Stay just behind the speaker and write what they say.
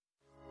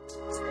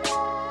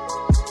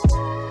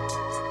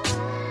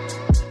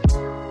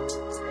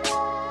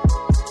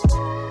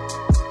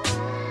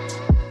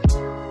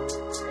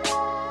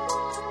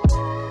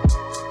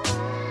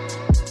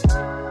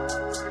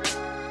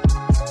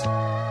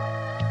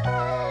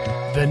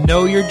The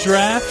Know Your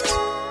Draft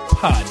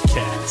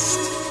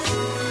Podcast.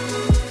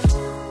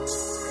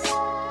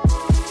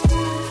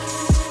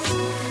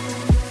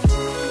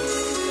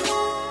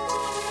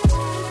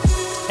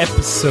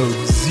 Episode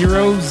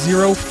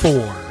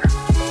 004.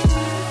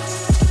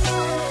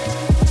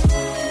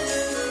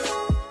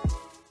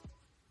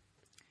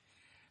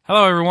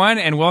 Hello, everyone,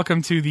 and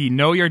welcome to the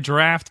Know Your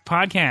Draft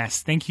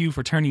Podcast. Thank you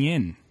for turning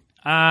in.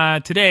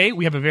 Today,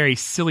 we have a very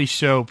silly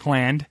show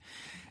planned,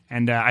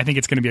 and I think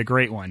it's going to be a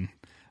great one.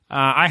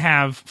 I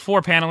have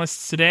four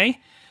panelists today.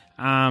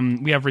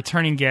 We have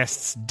returning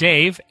guests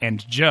Dave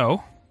and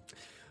Joe.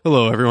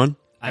 Hello, everyone.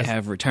 I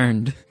have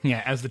returned.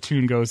 Yeah, as the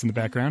tune goes in the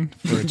background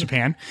for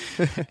Japan.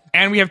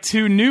 And we have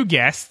two new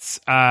guests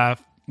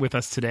with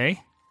us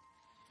today.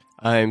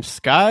 I'm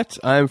Scott.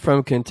 I'm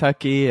from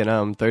Kentucky, and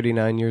I'm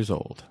 39 years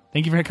old.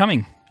 Thank you for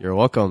coming. You're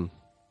welcome.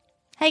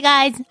 Hi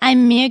guys,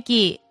 I'm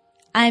Miyuki.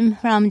 I'm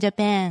from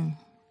Japan.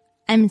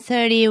 I'm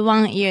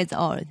 31 years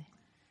old.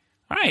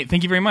 All right,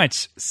 thank you very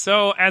much.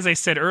 So, as I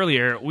said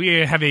earlier, we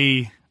have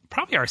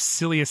probably our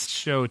silliest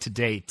show to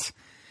date.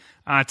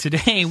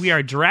 Today, we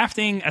are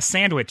drafting a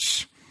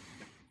sandwich.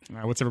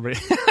 What's everybody?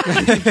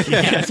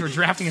 Yes, we're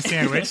drafting a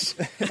sandwich.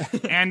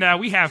 And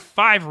we have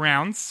 5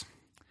 rounds.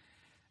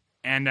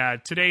 And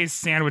today's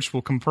sandwich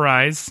will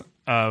comprise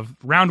of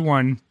round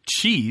 1,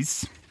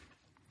 cheese.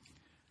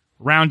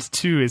 Round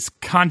 2 is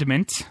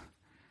condiment.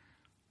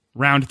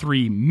 Round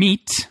 3,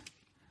 meat.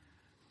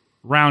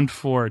 Round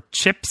 4,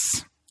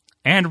 chips.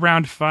 And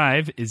round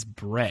 5 is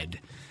bread.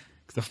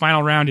 The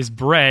final round is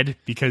bread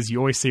because you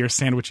always say your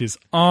sandwich is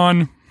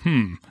on.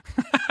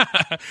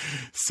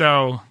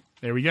 So,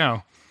 there we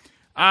go.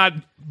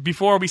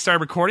 Before we start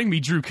recording, we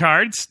drew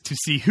cards to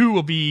see who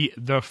will be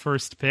the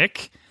first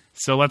pick.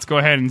 So let's go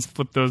ahead and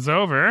flip those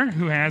over.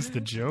 Who has the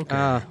Joker?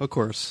 Of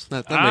course.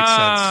 That makes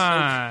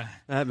sense.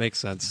 That makes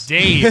sense.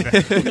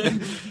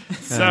 Dave.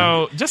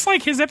 So, just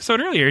like his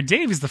episode earlier,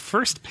 Dave is the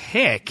first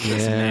pick.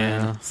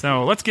 Yeah.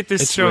 So, let's get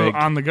this show rigged.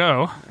 on the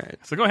go. right.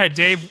 So, go ahead,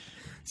 Dave.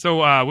 So,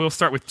 we'll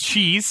start with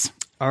cheese.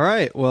 All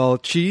right. Well,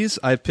 cheese,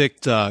 I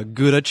picked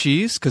Gouda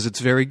cheese because it's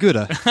very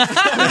Gouda.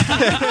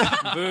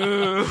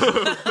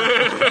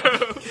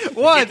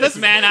 What? This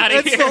man out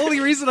of That's here. the only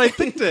reason I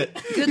picked it.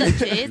 Good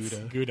cheese.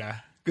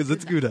 Gouda. Because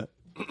it's Gouda.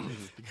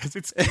 Because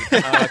it's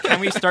Can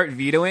we start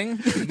vetoing?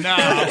 no.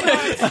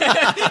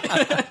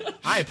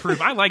 I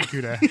approve. I like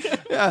Gouda.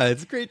 Yeah,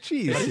 it's great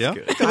cheese. Yeah.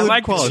 I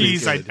like the quality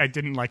cheese. is good. I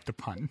didn't like the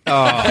pun. Oh.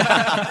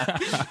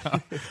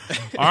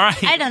 All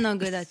right. I don't know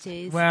good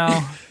cheese.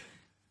 Well,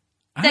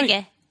 It's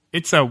okay.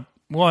 it's a.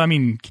 Well, I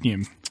mean, can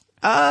you?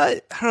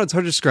 I don't know. It's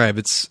hard to describe.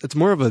 It's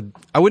more of a.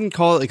 I wouldn't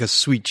call it like a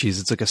sweet cheese.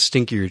 It's like a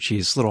stinkier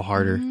cheese. It's a little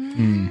harder.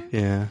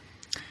 Yeah.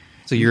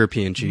 It's a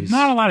European cheese.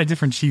 Not a lot of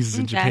different cheeses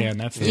in Okay. Japan.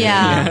 That's the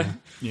Yeah.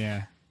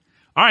 yeah.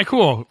 All right,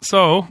 cool.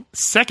 So,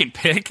 second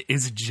pick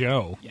is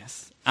Joe.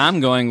 Yes. I'm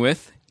going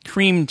with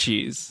cream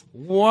cheese.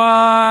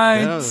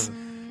 What?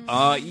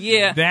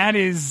 Yeah. That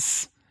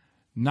is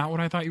not what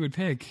I thought you would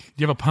pick. Do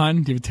you have a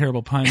pun? Do you have a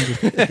terrible pun? Go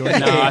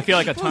ahead. No, I feel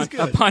like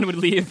a pun would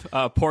leave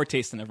poor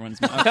taste in everyone's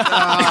mouth.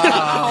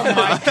 Oh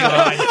my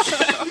god.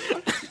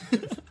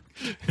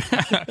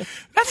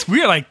 That's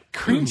weird. Like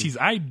cream cheese.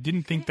 I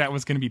didn't think that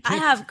was going to be picked. I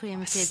have cream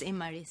cheese in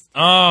my list.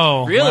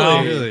 Oh, Really?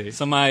 well, Really?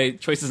 So my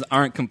choices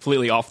aren't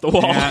completely off the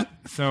wall. yeah.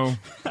 So,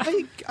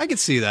 I could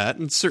see that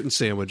in certain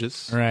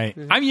sandwiches. right.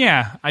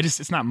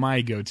 It's not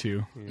my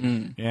go-to.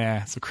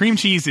 Yeah. So cream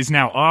cheese is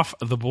now off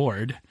the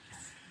board.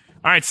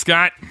 All right,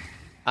 Scott.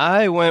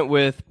 I went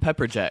with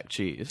pepper jack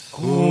cheese.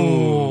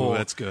 Ooh,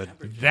 that's good.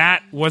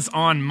 That was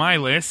on my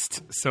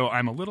list, so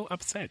I'm a little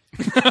upset.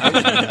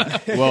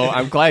 Well,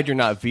 I'm glad you're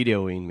not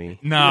vetoing me.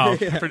 No,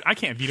 I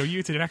can't veto you.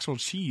 It's an actual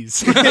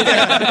cheese.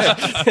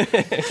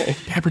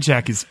 Pepper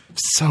jack is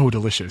so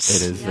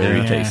delicious. It is very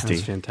Yeah. tasty.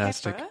 That's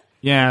fantastic.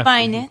 Yeah.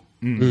 Find it.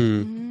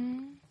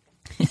 You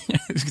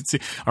can see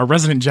our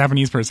resident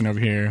Japanese person over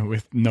here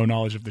with no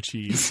knowledge of the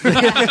cheese. I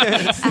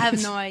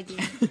have no idea.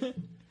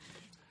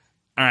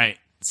 All right.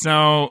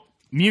 So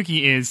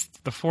Miyuki is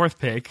the fourth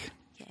pick.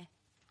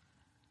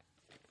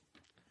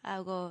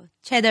 I'll go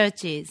cheddar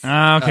cheese.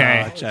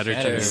 Okay. Cheddar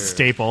Cheddar. cheese.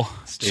 Staple.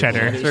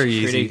 Cheddar. Very Pretty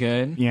easy.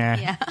 good. Yeah.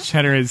 Yeah.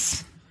 Cheddar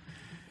is.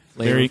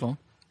 Very- Flavorful.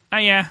 Oh,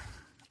 yeah.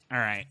 All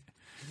right.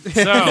 So,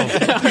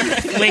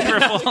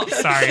 flavorful.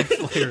 Sorry.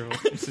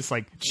 Flavorful. It's just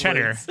like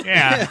cheddar.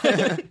 Yeah.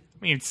 I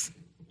mean, it's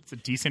a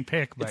decent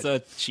pick, but It's a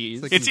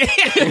cheese.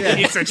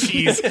 it's a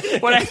cheese.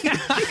 What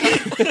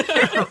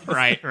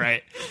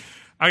right.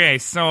 Okay,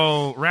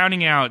 so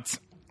rounding out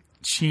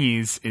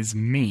cheese is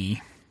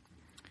me.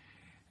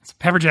 So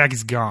pepper jack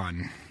is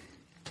gone.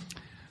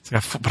 So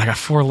I got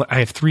 4. I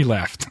have 3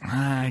 left.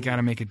 I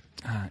gotta make it.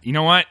 You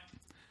know what?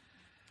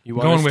 You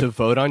Going want us with- to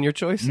vote on your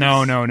choices?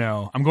 No.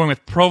 I'm going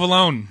with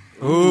provolone.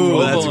 Ooh,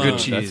 that's a good Provolone.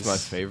 cheese. That's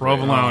my favorite.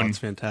 Provolone. Oh, it's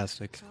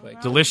fantastic.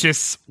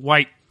 Delicious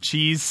white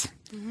cheese.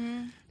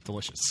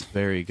 Delicious.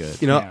 Very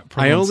good. You know, Yeah, I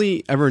provolone's-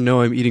 only ever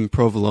know I'm eating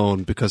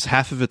provolone because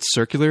half of it's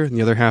circular and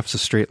the other half's a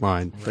straight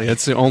line. Like,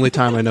 that's the only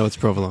time I know it's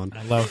provolone.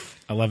 I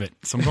love it.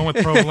 So I'm going with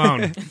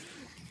provolone.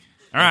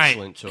 All right.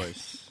 Excellent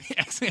choice.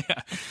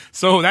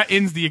 So that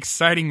ends the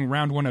exciting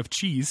round 1 of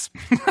cheese.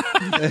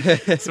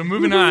 So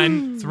moving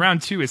on, so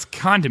round 2 is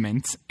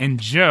condiment, and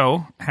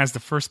Joe has the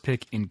first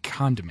pick in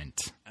condiment.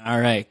 All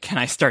right, can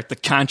I start the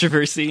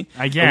controversy?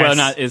 I guess. Whether or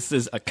not this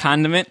is a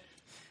condiment.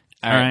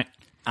 All right.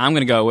 I'm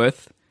going to go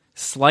with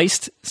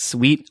sliced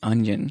sweet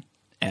onion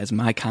as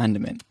my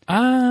condiment.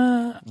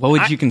 What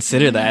would you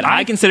consider that?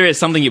 I consider it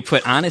something you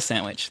put on a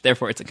sandwich.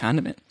 Therefore, it's a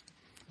condiment.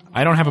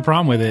 I don't have a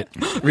problem with it.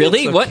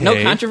 Really? What? No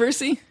okay.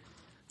 controversy?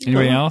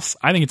 Anybody else?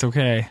 I think it's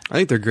okay. I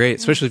think they're great,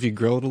 especially if you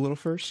grill it a little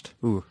first.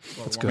 Ooh,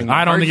 that's good.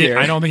 I don't think here.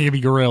 I don't think it'd be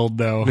grilled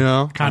though.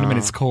 No? Condiment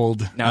is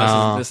cold.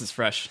 No, this is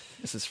fresh.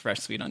 This is fresh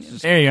sweet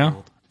onions. There you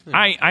go.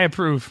 I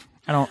approve.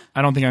 I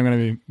don't think I'm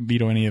going to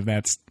veto any of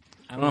that.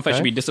 I don't know if I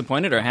should be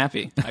disappointed or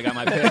happy. I got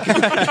my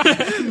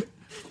pick.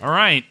 All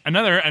right,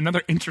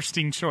 another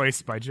interesting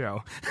choice by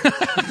Joe. All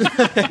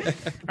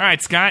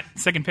right, Scott,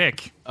 second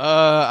pick.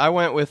 I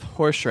went with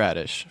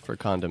horseradish for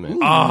condiment.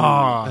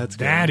 Oh,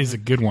 that is a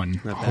good one.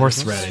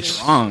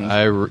 Horseradish.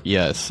 Wrong.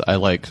 Yes, I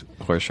like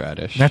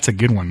horseradish. That's a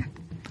good one.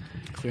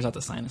 Clears out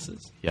the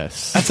sinuses.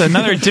 Yes. That's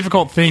another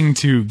difficult thing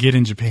to get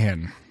in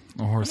Japan.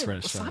 A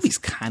horseradish sauce. Wasabi's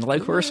kind of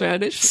like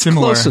horseradish.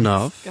 Similar, Close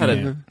enough.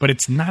 yeah, but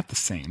it's not the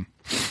same.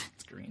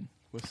 It's green.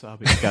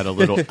 Wasabi's got a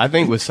little. I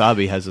think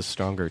wasabi has a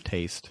stronger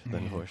taste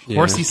than horseradish.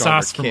 Horsey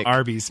Stronger sauce from kick.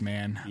 Arby's,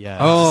 man. Yes.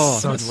 Oh,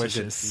 So that's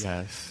delicious.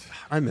 Yes.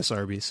 I miss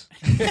Arby's.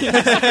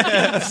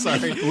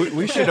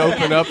 We should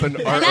open up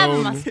I our love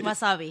own. Mugi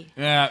wasabi.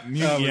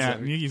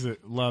 Mugi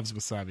loves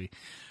wasabi.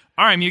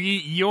 All right,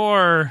 Mugi,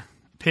 your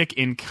pick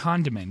in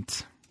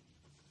condiment.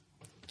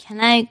 Can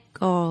I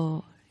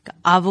go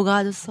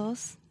avocado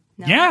sauce?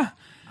 No. Yeah,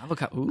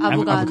 Avocado. Ooh,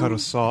 Avocado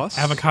sauce.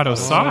 avocado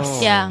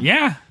sauce. Yeah.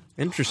 Yeah,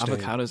 Interesting.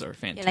 avocados are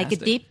fantastic. Like a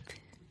dip.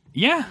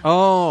 yeah,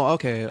 Oh,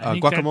 okay. I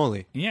think that-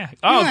 guacamole. yeah.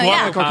 Oh,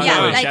 yeah, Avocado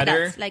yeah, and like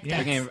cheddar. that, like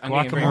Yeah. that. I'm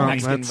getting Guacamole. very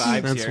Mexican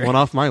vibes That's here. one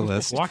off my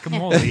list.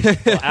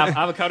 guacamole. Well,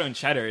 avocado and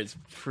cheddar is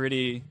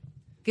pretty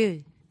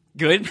Good.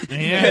 good.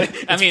 Yeah,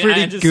 I mean,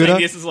 pretty I'm just good.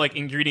 saying this is like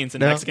ingredients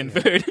in No. Mexican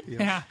food.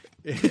 yeah.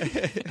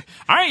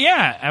 All right,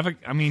 yeah.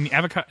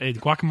 Avocado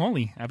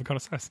guacamole, avocado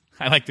sauce.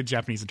 I like the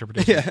Japanese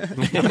interpretation.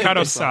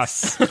 Avocado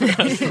sauce,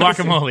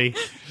 guacamole.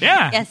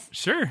 Yeah. Yes.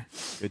 Sure.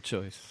 Good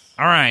choice.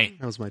 All right.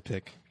 That was my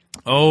pick.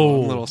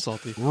 Oh, A little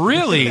salty.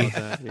 really?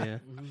 Yeah.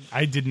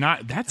 I did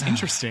not. That's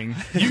interesting.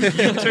 You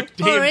took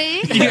Dave. Sorry.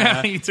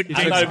 Yeah, you took I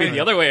Dave's thought it'd be pick. the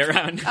other way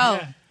around. Oh.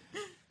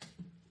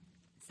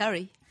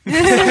 Sorry.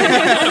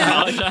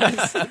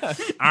 Apologize. All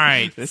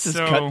right. This is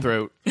so,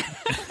 cutthroat.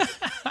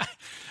 I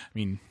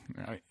mean,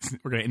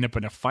 we're gonna end up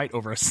in a fight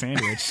over a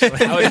sandwich. I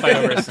would fight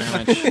over a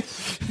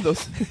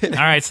sandwich. All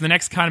right. So the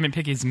next condiment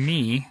pick is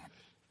me,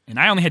 and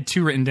I only had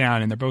 2 written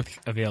down, and they're both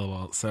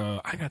available.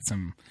 So I got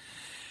some.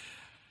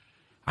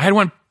 I had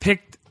one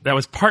picked that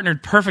was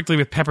partnered perfectly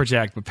with pepper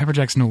jack, but pepper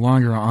jack's no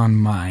longer on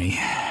my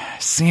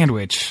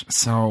sandwich.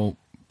 So,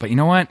 but you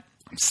know what?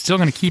 I'm still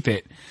gonna keep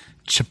it.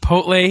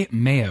 Chipotle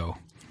mayo.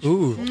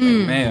 Ooh.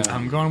 Mayo.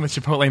 I'm going with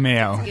chipotle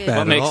mayo. Good. Bad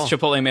What at makes all.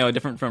 Chipotle mayo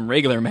different from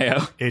regular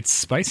mayo? It's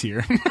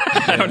spicier.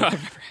 I don't know.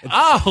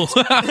 Oh,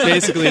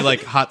 Basically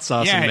like hot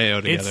sauce yeah, and mayo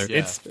together.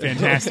 It's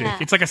fantastic.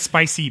 It's like a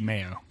spicy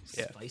mayo.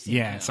 Spicy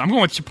Yeah, mayo. so I'm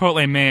going with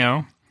chipotle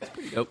mayo,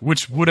 dope.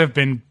 which would have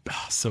been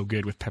so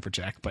good with pepper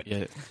jack, but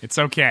Yeah. it's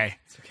okay.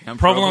 I'm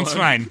Provolone's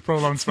provolone. fine.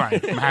 Provolone's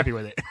fine. I'm happy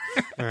with it.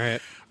 All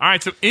right. All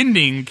right, so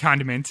ending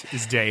condiment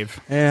is Dave.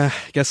 Yeah,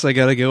 guess I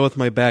gotta go with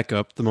my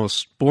backup, the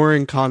most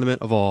boring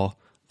condiment of all,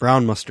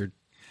 brown mustard.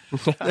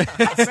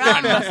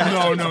 Brown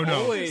mustard.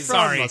 No.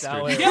 Sorry.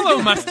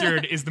 Yellow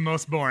mustard is the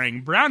most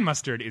boring. Brown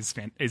mustard is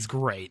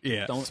great.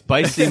 Yeah.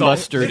 Spicy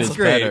mustard is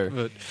Great, better.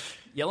 but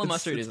Yellow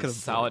mustard is kind a of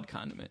solid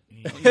condiment.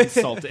 It's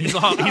salted. He's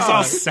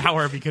all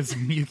sour because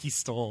Miyuki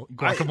stole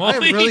guacamole.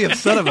 I'm really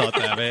upset about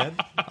that, man.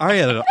 I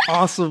had an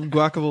awesome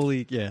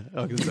guacamole. Yeah.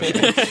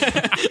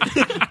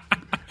 Okay.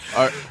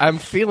 I'm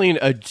feeling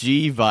a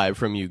G vibe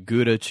from you.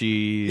 Gouda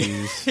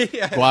cheese,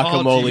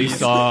 guacamole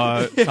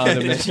sauce,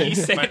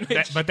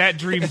 condiment. but that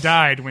dream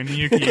died when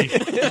Miyuki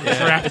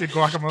drafted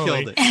guacamole.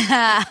 Killed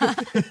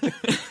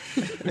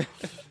it.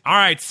 All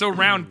right, so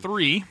round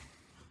 3,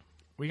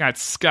 we got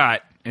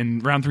Scott,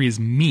 and round 3 is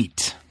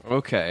meat.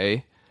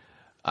 Okay.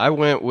 I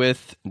went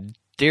with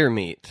deer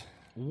meat.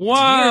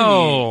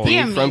 Whoa!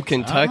 Deer Being from meat.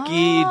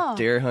 Kentucky, Oh.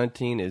 deer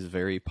hunting is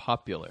very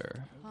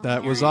popular.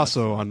 That was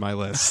also on my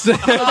list.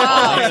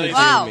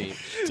 Wow. Deer meat.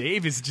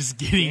 Dave is just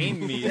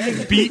getting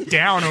beat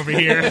down over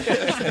here.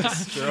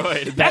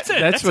 Destroyed.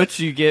 That's What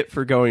you get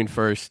for going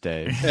first,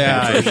 Dave.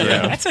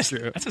 That's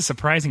a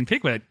surprising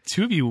pick, but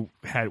 2 of you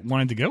had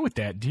wanted to go with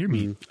that deer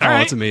meat. Oh, All right.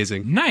 that's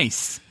amazing.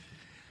 Nice.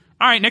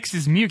 All right, next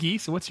is Miyuki.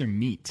 So what's your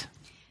meat?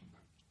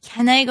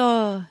 Can I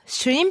go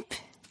shrimp?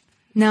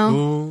 No.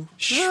 Ooh,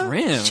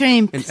 Shrimp.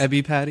 Shrimp. an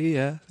ebi patty,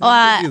 yeah.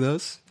 Or Do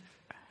those.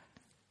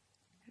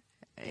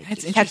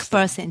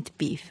 100%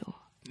 beef.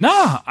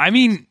 No, I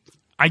mean,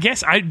 I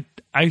guess I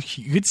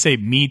could say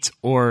meat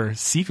or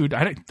seafood.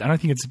 I don't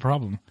think it's a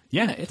problem.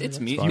 Yeah, It's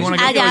meat. You wanna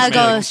go I'll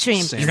go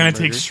shrimp. you're gonna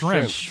take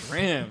shrimp.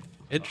 Shrimp.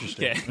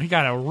 Interesting. Okay. We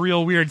got a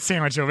real weird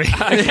sandwich over here.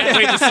 I can't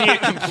wait to see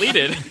it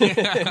completed.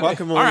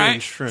 Guacamole All right.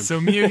 and shrimp. So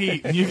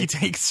Miyuki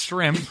takes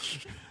shrimp.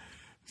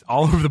 It's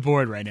all over the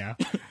board right now.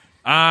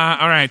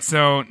 All right.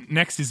 So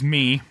next is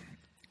me,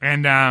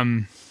 and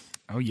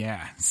oh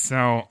yeah.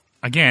 So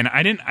again,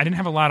 I didn't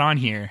have a lot on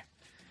here,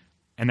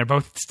 and they're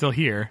both still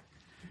here.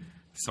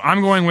 So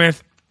I'm going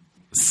with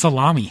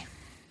salami.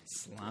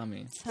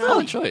 Salami.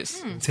 Solid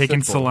choice.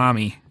 Taking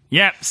salami.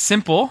 Yeah,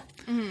 simple,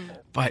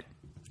 but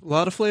A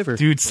lot of flavor.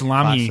 dude,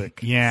 salami. Classic.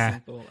 Yeah.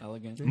 Simple,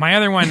 elegant. My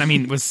other one, I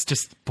mean, was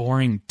just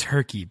boring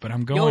turkey, but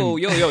I'm going.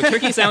 Yo.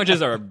 Turkey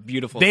sandwiches are a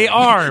beautiful They thing.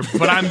 are,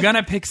 but I'm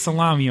gonna pick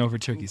salami over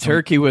turkey. So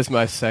Turkey was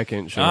my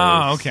second choice.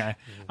 Oh, okay.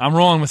 I'm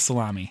rolling with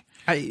salami.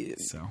 I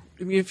So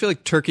mean, I feel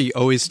like turkey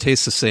always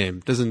tastes the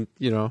same. Doesn't,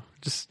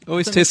 just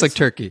always tastes like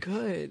turkey.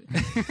 Good.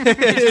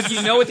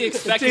 You know what to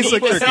expect tastes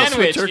in like a turkey.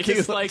 sandwich. Turkey It's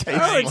just like,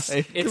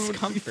 it's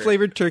comfort.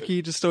 Flavored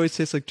turkey just always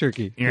tastes like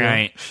turkey. you're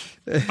right.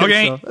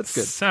 Okay, So, that's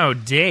good. So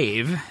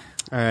Dave,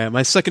 All right,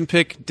 my second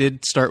pick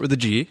did start with a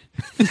G.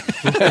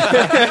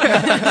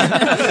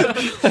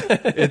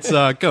 It's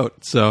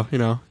goat. So,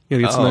 you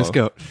get some nice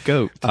goat.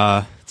 Goat.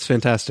 It's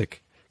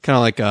fantastic. Kind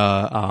of like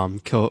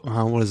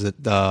what is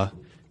it? The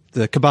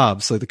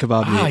kebabs, like the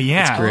kebab meat. oh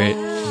yeah, It's great.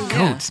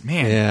 goat,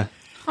 man. Yeah.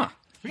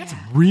 We got some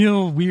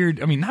real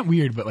weird. I mean, not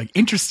weird, but like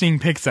interesting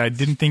picks that I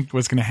didn't think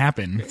was going to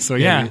happen. So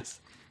yeah,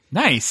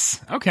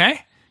 nice.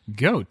 Okay,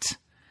 goat.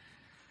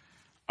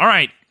 All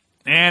right,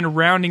 and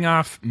rounding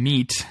off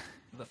meat.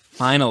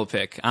 Final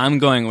pick. I'm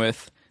going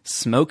with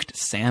smoked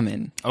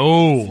salmon.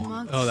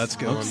 Oh, Oh, that's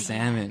good.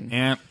 Salmon.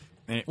 yeah.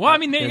 Well, I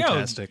mean, there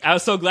Fantastic. I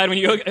was so glad when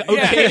you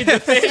okayed the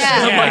fish. Yeah.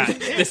 I'm Yeah. like,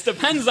 this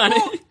depends on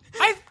it.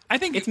 I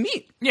think It's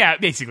meat. Yeah,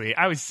 basically,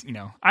 I was.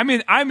 I'm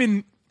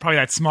in probably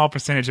that small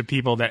percentage of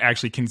people that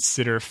actually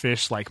consider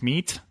fish like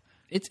meat.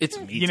 It's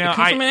meat. It it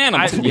comes from an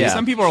animal. Yeah.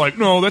 Some people are like,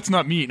 no, that's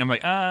not meat, and I'm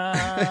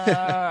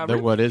like,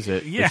 Then what is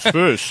it? Yeah. It's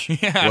fish.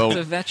 It's a Well,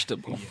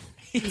 vegetable.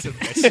 it's a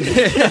vegetable.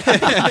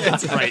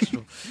 That's right.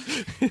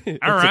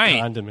 All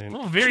right. condiment.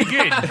 Well, very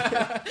good.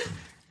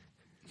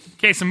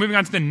 Okay, so moving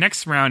on to the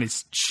next round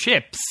is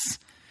chips,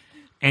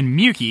 and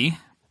Miyuki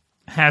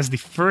has the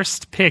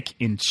first pick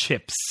in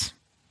chips.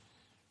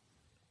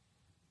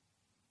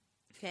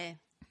 Okay.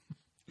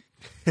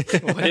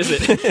 What is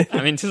it?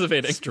 I'm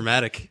anticipating. It's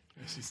dramatic.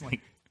 She's like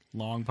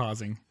long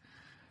pausing.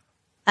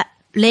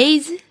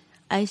 Lay's,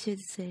 I should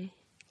say.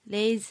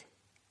 Lay's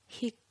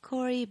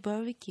Hickory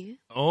Barbecue.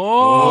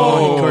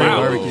 Oh, Hickory wow.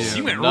 barbecue.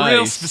 She went Nice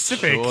real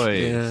specific.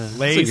 choice. Yeah.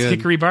 Lay's good.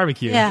 Hickory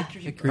Barbecue. Yeah.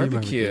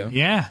 Barbecue.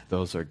 Yeah.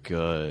 Those are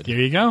good. There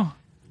you go.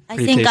 I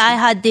Pretty think tasty. I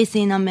had this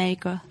in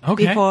America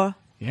Okay. before,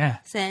 Yeah.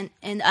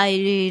 and I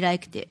really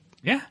liked it.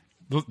 Yeah.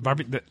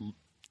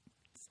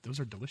 Those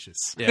are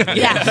delicious. Yeah.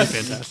 Yeah.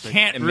 Fantastic.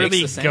 Can't It makes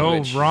really the go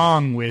sandwich.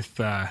 wrong with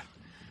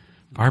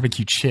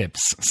barbecue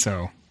chips.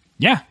 So,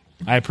 yeah,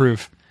 I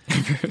approve.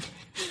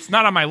 It's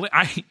not on my list.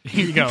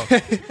 Here you go.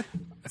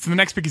 So the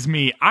next pick is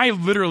me. I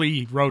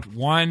literally wrote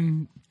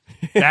one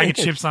bag of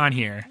chips on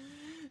here,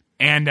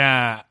 and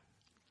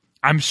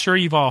I'm sure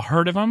you've all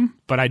heard of them,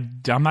 but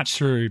I'm not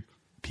sure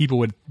people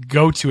would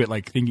go to it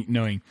like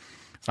knowing.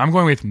 So I'm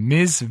going with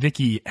Ms.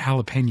 Vicky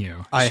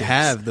jalapeno. I chips.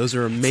 have. Those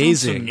are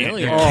amazing.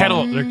 familiar.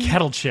 They're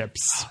kettle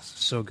chips,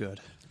 So good.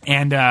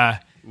 and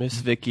Miss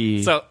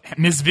Vicky. So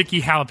Ms.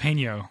 Vicky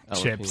jalapeno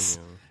chips,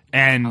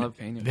 and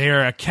Jalapeno. they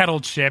are a kettle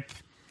chip.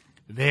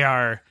 They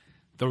are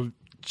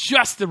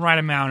just the right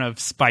amount of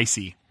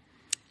spicy,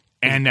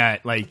 and they're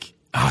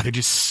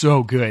just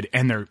so good,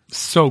 and they're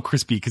so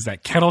crispy because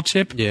that kettle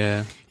chip.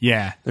 Yeah.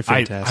 Yeah, They're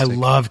I fantastic.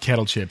 love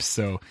kettle chips,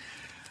 so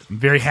I'm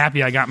very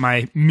happy I got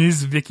my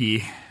Ms.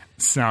 Vicky.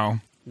 So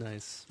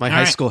Nice. My All high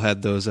right. school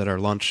had those at our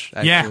lunch.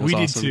 Actually. Yeah, It was we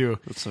did awesome. too.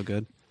 That's so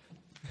good.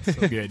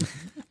 so good.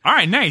 All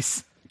right,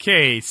 nice.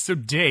 Okay, so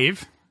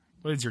Dave,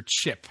 what is your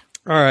chip?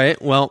 All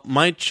right. Well,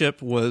 my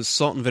chip was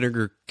salt and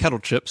vinegar kettle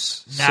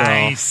chips.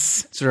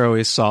 Nice. So they're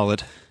always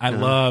solid. I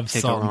love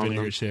can't go salt and wrong with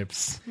vinegar them.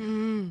 chips.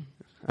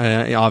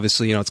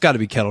 Obviously, it's got to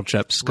be kettle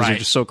chips because Right. they're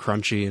just so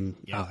crunchy and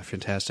Yeah. they're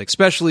fantastic.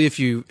 Especially if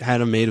you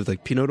had them made with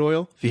like peanut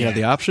oil. If you had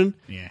the option,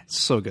 Yeah. it's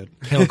so good.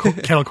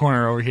 Kettle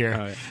corner over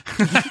here.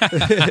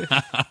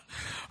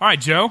 All right,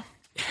 Joe.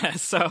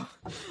 So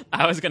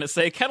I was going to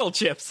say kettle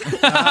chips.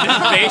 Just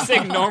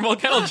basic, normal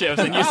kettle chips.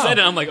 And you said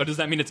it. I'm like, oh, does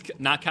that mean it's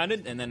not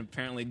counted? And then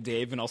apparently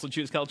Dave can also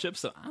choose kettle chips.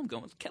 So I'm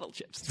going with kettle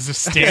chips. This is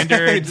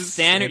standard.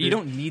 Standard. You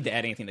don't need to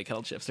add anything to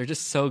kettle chips. They're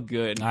just so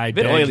good. I a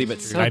bit beg, oily,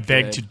 but so I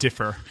beg good. to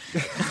differ.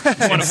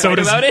 Want to So fight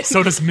about it?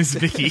 does Miss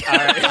Vicky.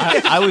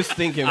 I was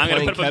thinking I'm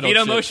going plain to put up a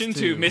kettle veto chips, motion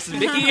too. to Miss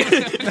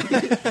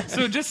Vicky.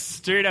 So just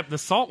straight up the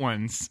salt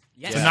ones.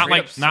 Yeah, So not straight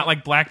up not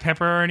like black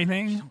pepper or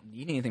anything.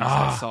 Need anything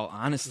besides salt?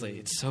 Honestly,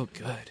 it's so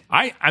good.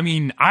 I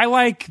mean I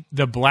like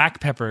the black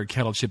pepper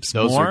kettle chips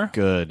Those more. are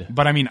good.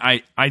 But I mean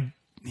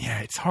yeah,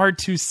 it's hard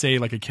to say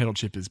like a kettle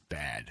chip is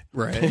bad.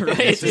 Right.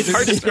 It's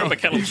hard to screw up a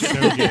kettle chip.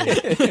 So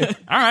good.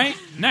 All right,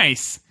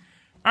 nice.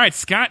 All right,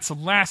 Scott. So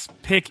last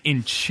pick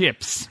in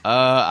chips.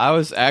 I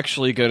was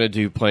actually going to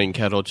do plain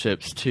kettle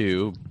chips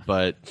too,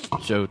 but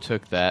Joe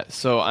took that.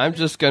 So I'm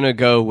just going to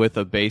go with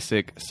a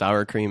basic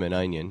sour cream and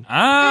onion. Oh,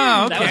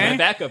 That was my okay.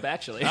 backup,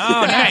 actually.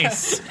 Oh,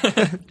 nice.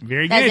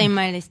 Very That's good. in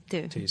my list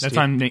too. That's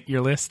on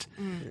your list?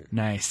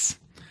 Nice.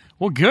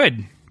 Well,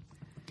 good.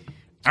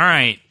 All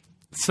right.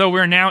 So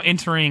we're now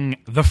entering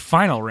the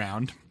final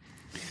round.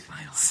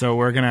 So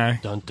we're going to...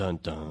 Dun, dun,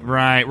 dun.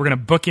 Right, we're going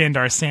to bookend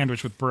our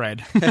sandwich with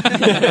bread.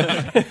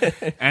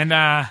 And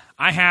I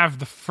have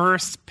the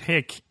first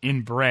pick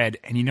in bread.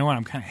 And you know what?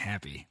 I'm kind of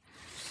happy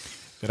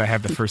that I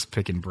have the first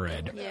pick in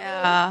bread.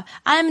 Yeah,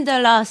 I'm the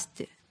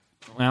last.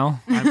 Well,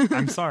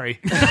 I'm sorry.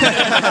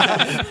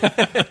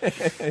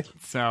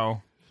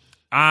 So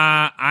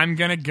I'm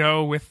going to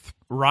go with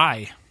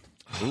rye.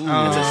 It's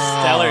a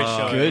stellar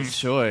choice. Good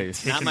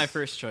choice. Not my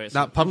first choice.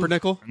 Not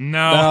pumpernickel.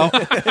 No.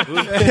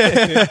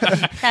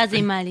 That's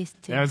in my list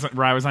too.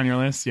 Rye was on your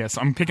list? Yes.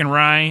 I'm picking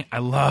rye. I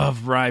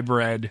love rye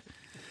bread.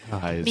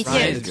 Me too.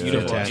 It's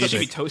Beautiful. Especially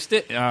if you toast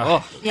it.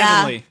 Oh, Yeah.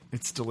 Heavenly.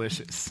 it's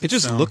delicious. It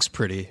just looks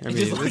pretty. I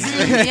mean,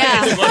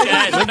 Yeah. Look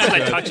at it. Sometimes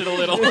I touch it a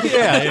little.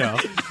 yeah, you know.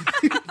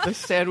 The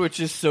sandwich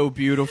is so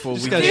beautiful.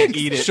 We Gotta can't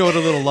eat it. Show it a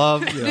little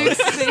love. You know. Look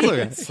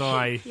at it. So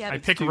I Yeah,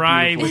 pick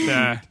rye with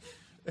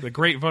the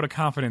great vote of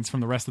confidence from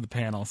the rest of the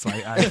panel, so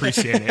I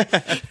appreciate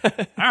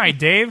it. All right,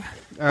 Dave.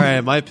 All right,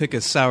 my pick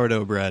is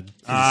sourdough bread.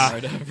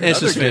 It's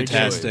just good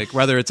fantastic.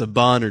 Whether it's a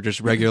bun or just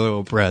regular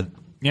old bread.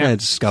 Yeah.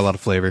 It's just got a lot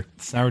of flavor.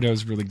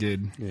 Sourdough's really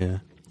good. Yeah.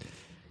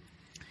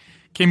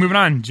 Okay, moving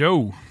on.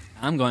 Joe.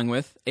 I'm going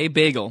with a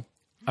bagel.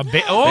 A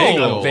Bagel.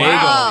 Wow.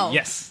 Wow.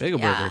 Yes. Bagel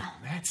Yeah. burger.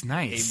 That's A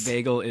nice.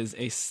 bagel is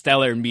a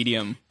stellar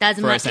medium That's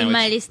for a not in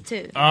my sandwich. list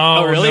too.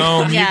 Oh, really?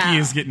 no. Miyuki Yeah.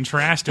 is getting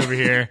trashed over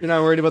here. You're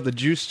not worried about the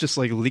juice just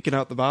like leaking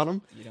out the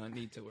bottom? You don't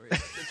need to worry.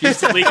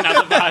 Keeps leaking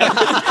out the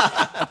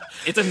bottom.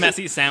 It's a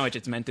messy sandwich.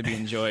 It's meant to be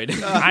enjoyed.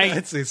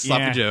 It's a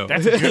sloppy Joe.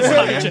 That's a good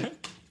one, man.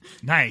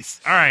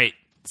 Nice. All right,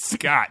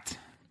 Scott.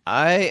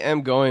 I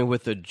am going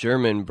with a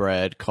German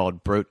bread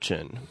called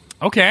Brötchen.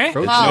 Okay.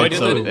 Wow.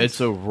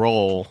 It's a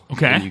roll.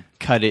 Okay. And you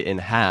cut it in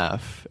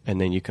half, and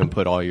then you can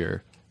put all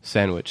your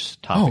sandwich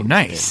toppings. Oh,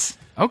 nice.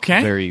 Okay.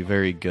 in. Very,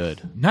 very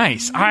good.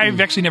 Nice. I've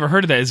actually never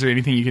heard of that. Is there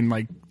anything you can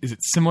like? Is it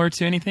similar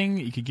to anything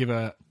that you could give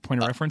a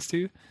point of reference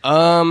to?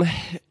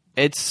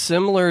 It's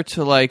similar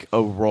to like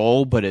a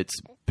roll, but it's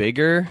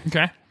bigger.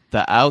 Okay.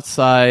 The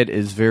outside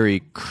is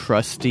very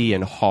crusty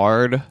and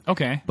hard,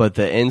 Okay. but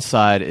the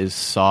inside is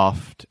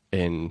soft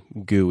and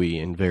gooey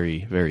and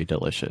very, very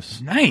delicious.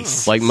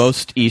 Nice. Like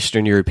most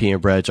Eastern European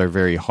breads are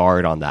very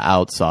hard on the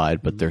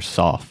outside, but they're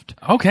soft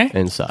Okay.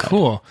 inside.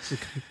 Cool.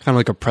 Kind of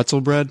like a pretzel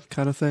bread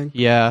kind of thing.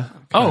 Yeah.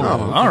 Oh,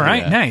 all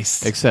right. Yeah.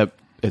 Nice. Except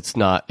it's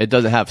not. It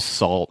doesn't have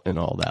salt and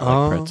all that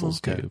like pretzels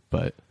okay. do.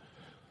 But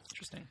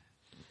Interesting.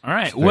 All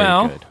right. very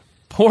Well, good.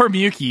 poor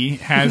Miyuki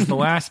has the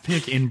last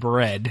pick in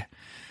bread.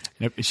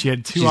 Yep, she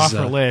had two She's, off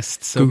her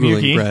list. So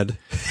Googling Miyuki,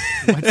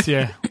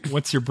 bread.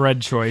 what's your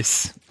bread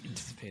choice?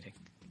 Anticipating.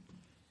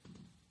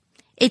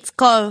 It's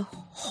called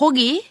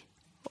hoagie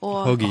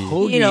or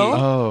Hoagie. you know.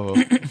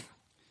 Oh,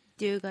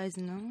 Do you guys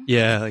know?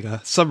 Yeah, like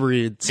a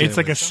submarine. It's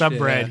like a sub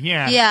bread.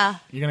 Yeah. Yeah.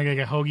 You're gonna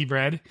get a hoagie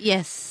bread.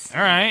 Yes.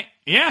 All right.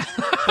 Yeah.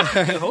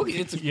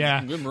 It's a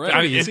Yeah. good bread.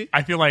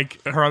 I feel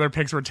like her other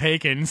picks were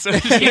taken, so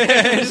she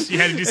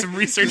had to do some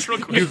research real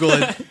quick. Google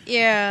it.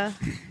 Yeah.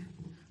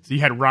 So you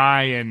had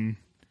rye and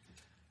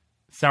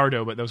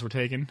sourdough, but those were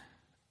taken.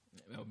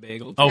 Oh,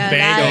 bagel. Oh, Yeah,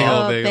 bagel.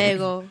 oh, Bagel.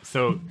 bagel.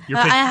 So your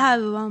I pick.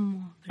 have one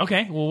more.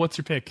 Okay. Well, what's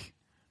your pick?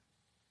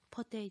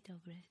 Potato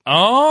bread.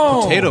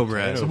 Oh, Potato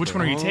bread. So which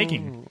one are you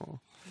taking?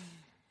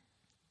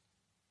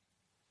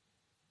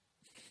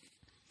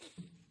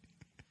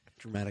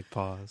 Dramatic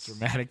pause.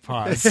 Dramatic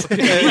pause.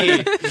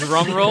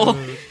 Drum roll.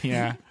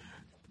 Yeah.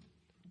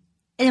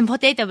 And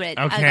potato bread.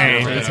 I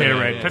Okay. got it. Potato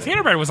bread.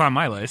 Potato bread was on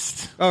my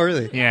list. Oh,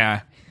 really?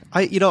 Yeah.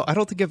 I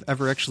don't think I've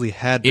ever actually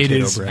had It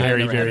potato is bread. very,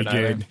 never very had it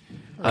either. good.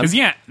 Because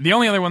the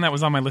only other one that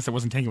was on my list that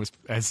wasn't taken was,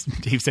 as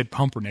Dave said,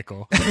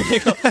 pumpernickel. I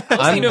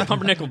was thinking of a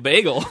pumpernickel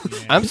bagel.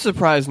 I'm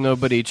surprised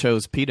nobody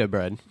chose pita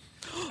bread.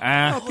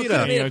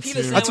 Pita.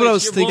 That's what I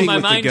was thinking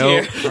with the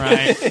goat.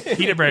 Right.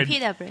 Pita bread.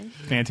 Pita bread.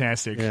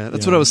 Fantastic. Yeah,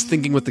 that's what I was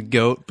thinking with the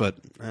goat, but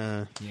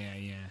Yeah.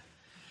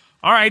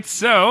 All right,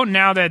 so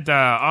now that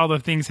all the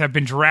things have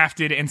been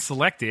drafted and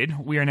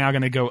selected, we are now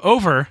going to go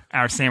over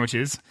our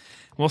sandwiches.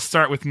 We'll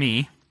start with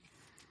me.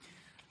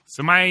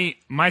 So my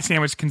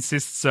sandwich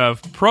consists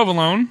of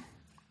provolone,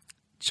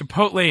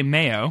 chipotle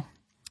mayo,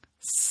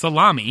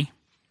 salami,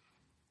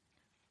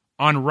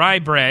 on rye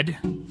bread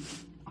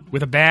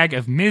with a bag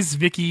of Ms.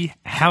 Vicky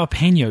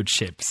jalapeno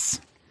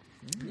chips.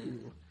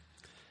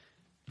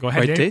 Go ahead,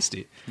 quite Dave.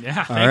 tasty.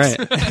 Yeah, All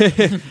thanks.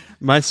 right.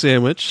 My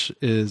sandwich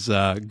is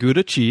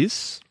Gouda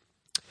cheese,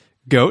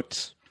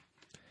 goat,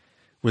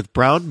 with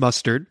brown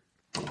mustard,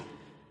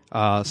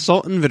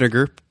 salt and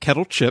vinegar,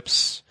 kettle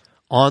chips,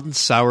 on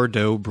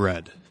sourdough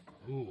bread.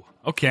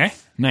 Okay,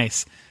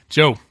 nice.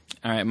 Joe.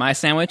 All right, my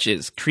sandwich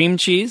is cream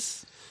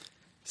cheese,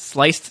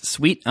 sliced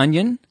sweet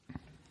onion,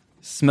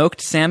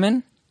 smoked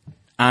salmon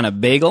on a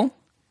bagel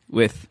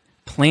with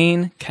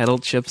plain kettle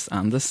chips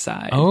on the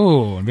side.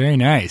 Oh, very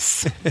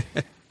nice.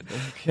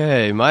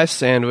 Okay, my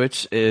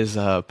sandwich is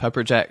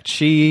pepper jack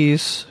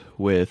cheese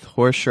with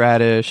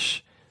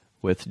horseradish,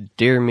 with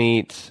deer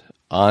meat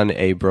on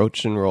a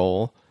brochen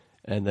roll,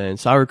 and then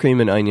sour cream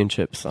and onion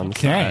chips on the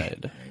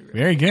side.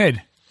 Very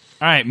good.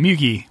 All right,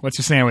 Miyuki, what's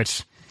your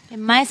sandwich?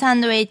 My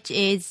sandwich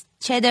is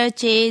cheddar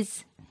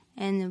cheese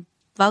and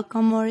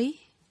guacamole,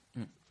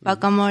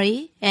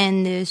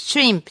 and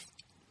shrimp,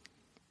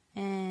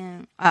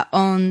 and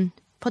on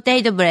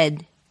potato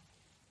bread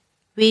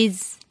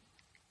with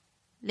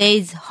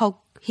Lay's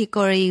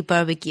hickory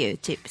barbecue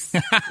chips.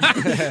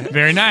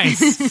 Very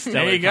nice.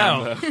 There you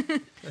go.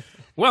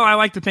 Well, I'd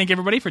like to thank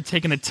everybody for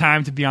taking the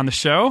time to be on the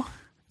show.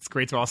 It's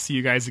great to all see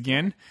you guys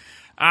again.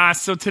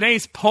 So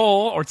today's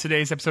poll, or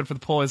today's episode for the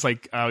poll, is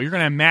like, you're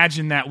going to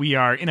imagine that we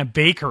are in a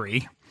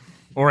bakery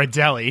or a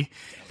deli,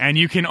 and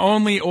you can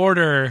only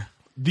order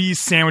these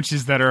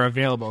sandwiches that are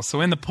available.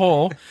 So in the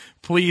poll,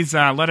 please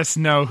let us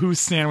know whose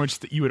sandwich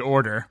that you would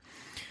order.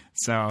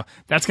 So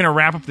that's going to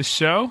wrap up the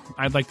show.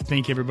 I'd like to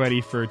thank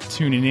everybody for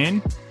tuning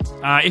in.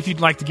 If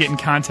you'd like to get in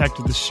contact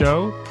with the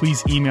show,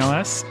 please email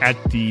us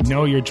at the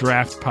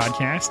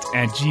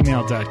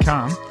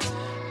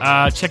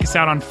knowyourdraftpodcast@gmail.com. Check us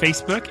out on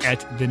Facebook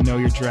at the Know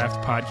Your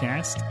Draft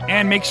Podcast.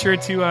 And make sure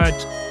to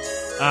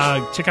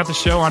check out the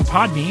show on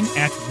Podbean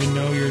at the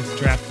Know Your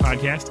Draft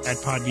Podcast at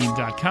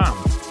podbean.com.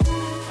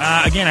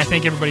 Again, I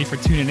thank everybody for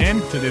tuning in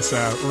to this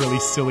really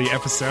silly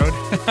episode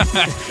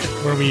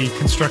where we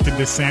constructed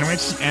this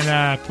sandwich.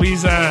 And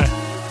please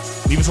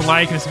leave us a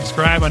like and a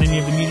subscribe on any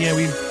of the media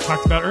we've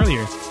talked about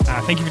earlier.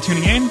 Thank you for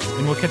tuning in,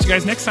 and we'll catch you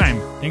guys next time.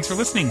 Thanks for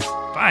listening.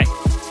 Bye.